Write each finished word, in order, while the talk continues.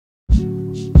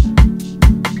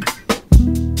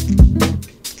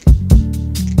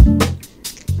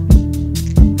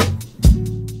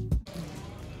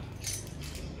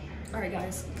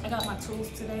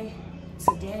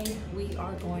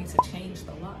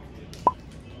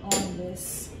on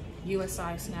this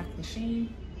USI snack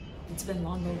machine. It's been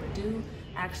long overdue.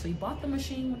 I actually bought the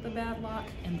machine with the bad lock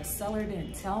and the seller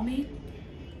didn't tell me,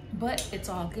 but it's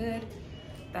all good.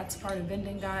 That's part of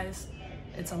vending, guys.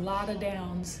 It's a lot of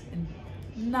downs and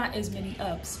not as many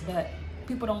ups, but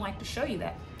people don't like to show you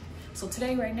that. So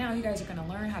today, right now, you guys are gonna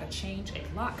learn how to change a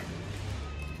lock.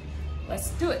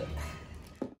 Let's do it.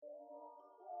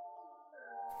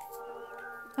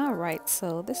 All right,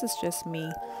 so this is just me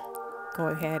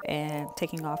going ahead and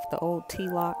taking off the old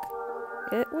T-lock.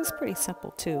 It was pretty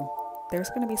simple too. There's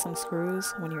going to be some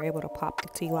screws when you're able to pop the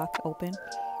T-lock open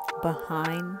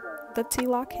behind the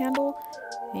T-lock handle,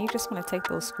 and you just want to take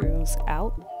those screws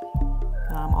out.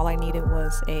 All I needed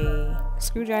was a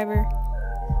screwdriver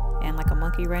and like a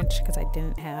monkey wrench because I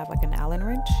didn't have like an Allen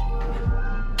wrench.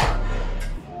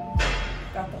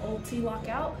 Got the old T-lock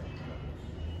out.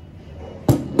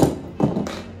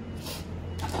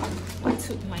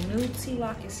 My new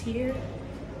T-lock is here,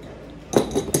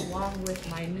 along with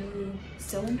my new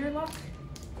cylinder lock.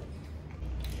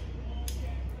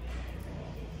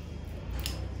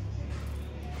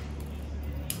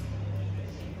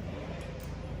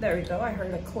 There we go, I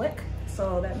heard a click,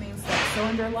 so that means that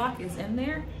cylinder lock is in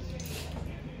there.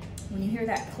 When you hear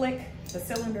that click, the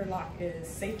cylinder lock is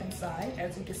safe inside.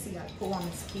 As you can see, I pull on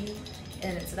this key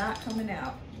and it's not coming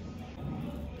out.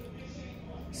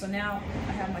 So now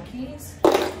I have my keys,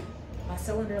 my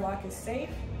cylinder lock is safe,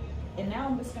 and now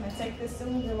I'm just gonna take this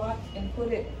cylinder lock and put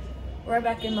it right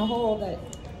back in the hole that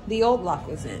the old lock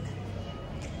was in.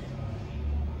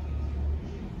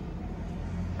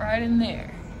 Right in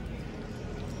there.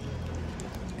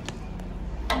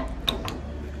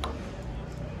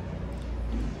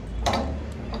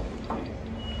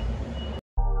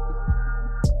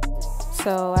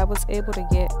 So I was able to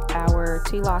get our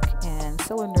T-lock and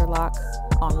cylinder lock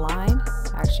online.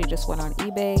 I actually just went on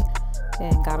eBay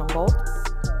and got them both,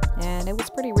 and it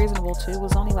was pretty reasonable too. It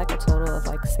was only like a total of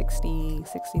like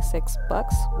 66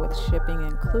 bucks with shipping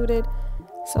included.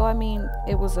 So I mean,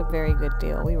 it was a very good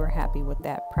deal. We were happy with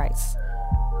that price,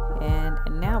 and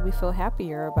now we feel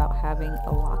happier about having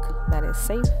a lock that is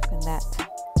safe and that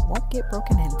won't get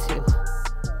broken into.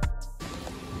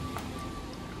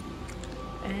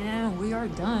 And we are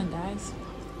done, guys.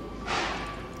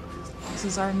 This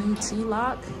is our new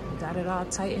T-lock. Got it all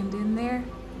tightened in there.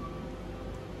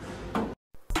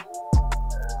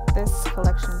 This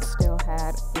collection still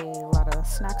had a lot of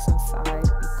snacks inside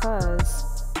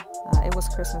because it was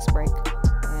Christmas break,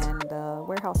 and the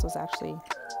warehouse was actually,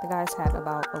 the guys had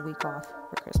about a week off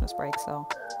for Christmas break, so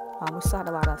we still had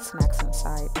a lot of snacks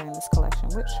inside during this collection,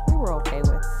 which we were okay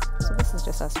with. So this is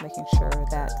just us making sure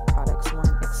that products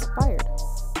weren't expired.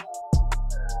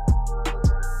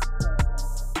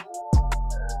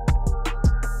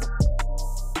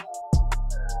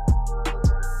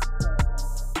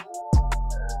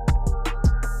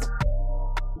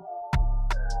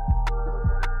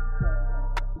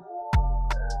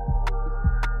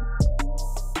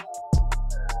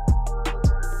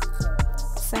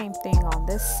 Same thing on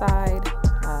this side,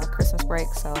 Christmas break,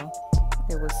 so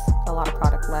it was a lot of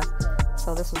product left.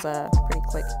 So this was a pretty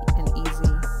quick and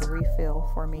easy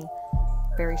refill for me.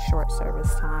 Very short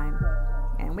service time,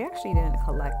 and we actually didn't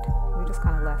collect. We just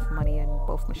kind of left money in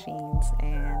both machines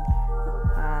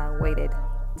and waited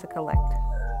to collect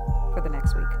for the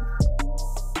next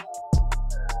week.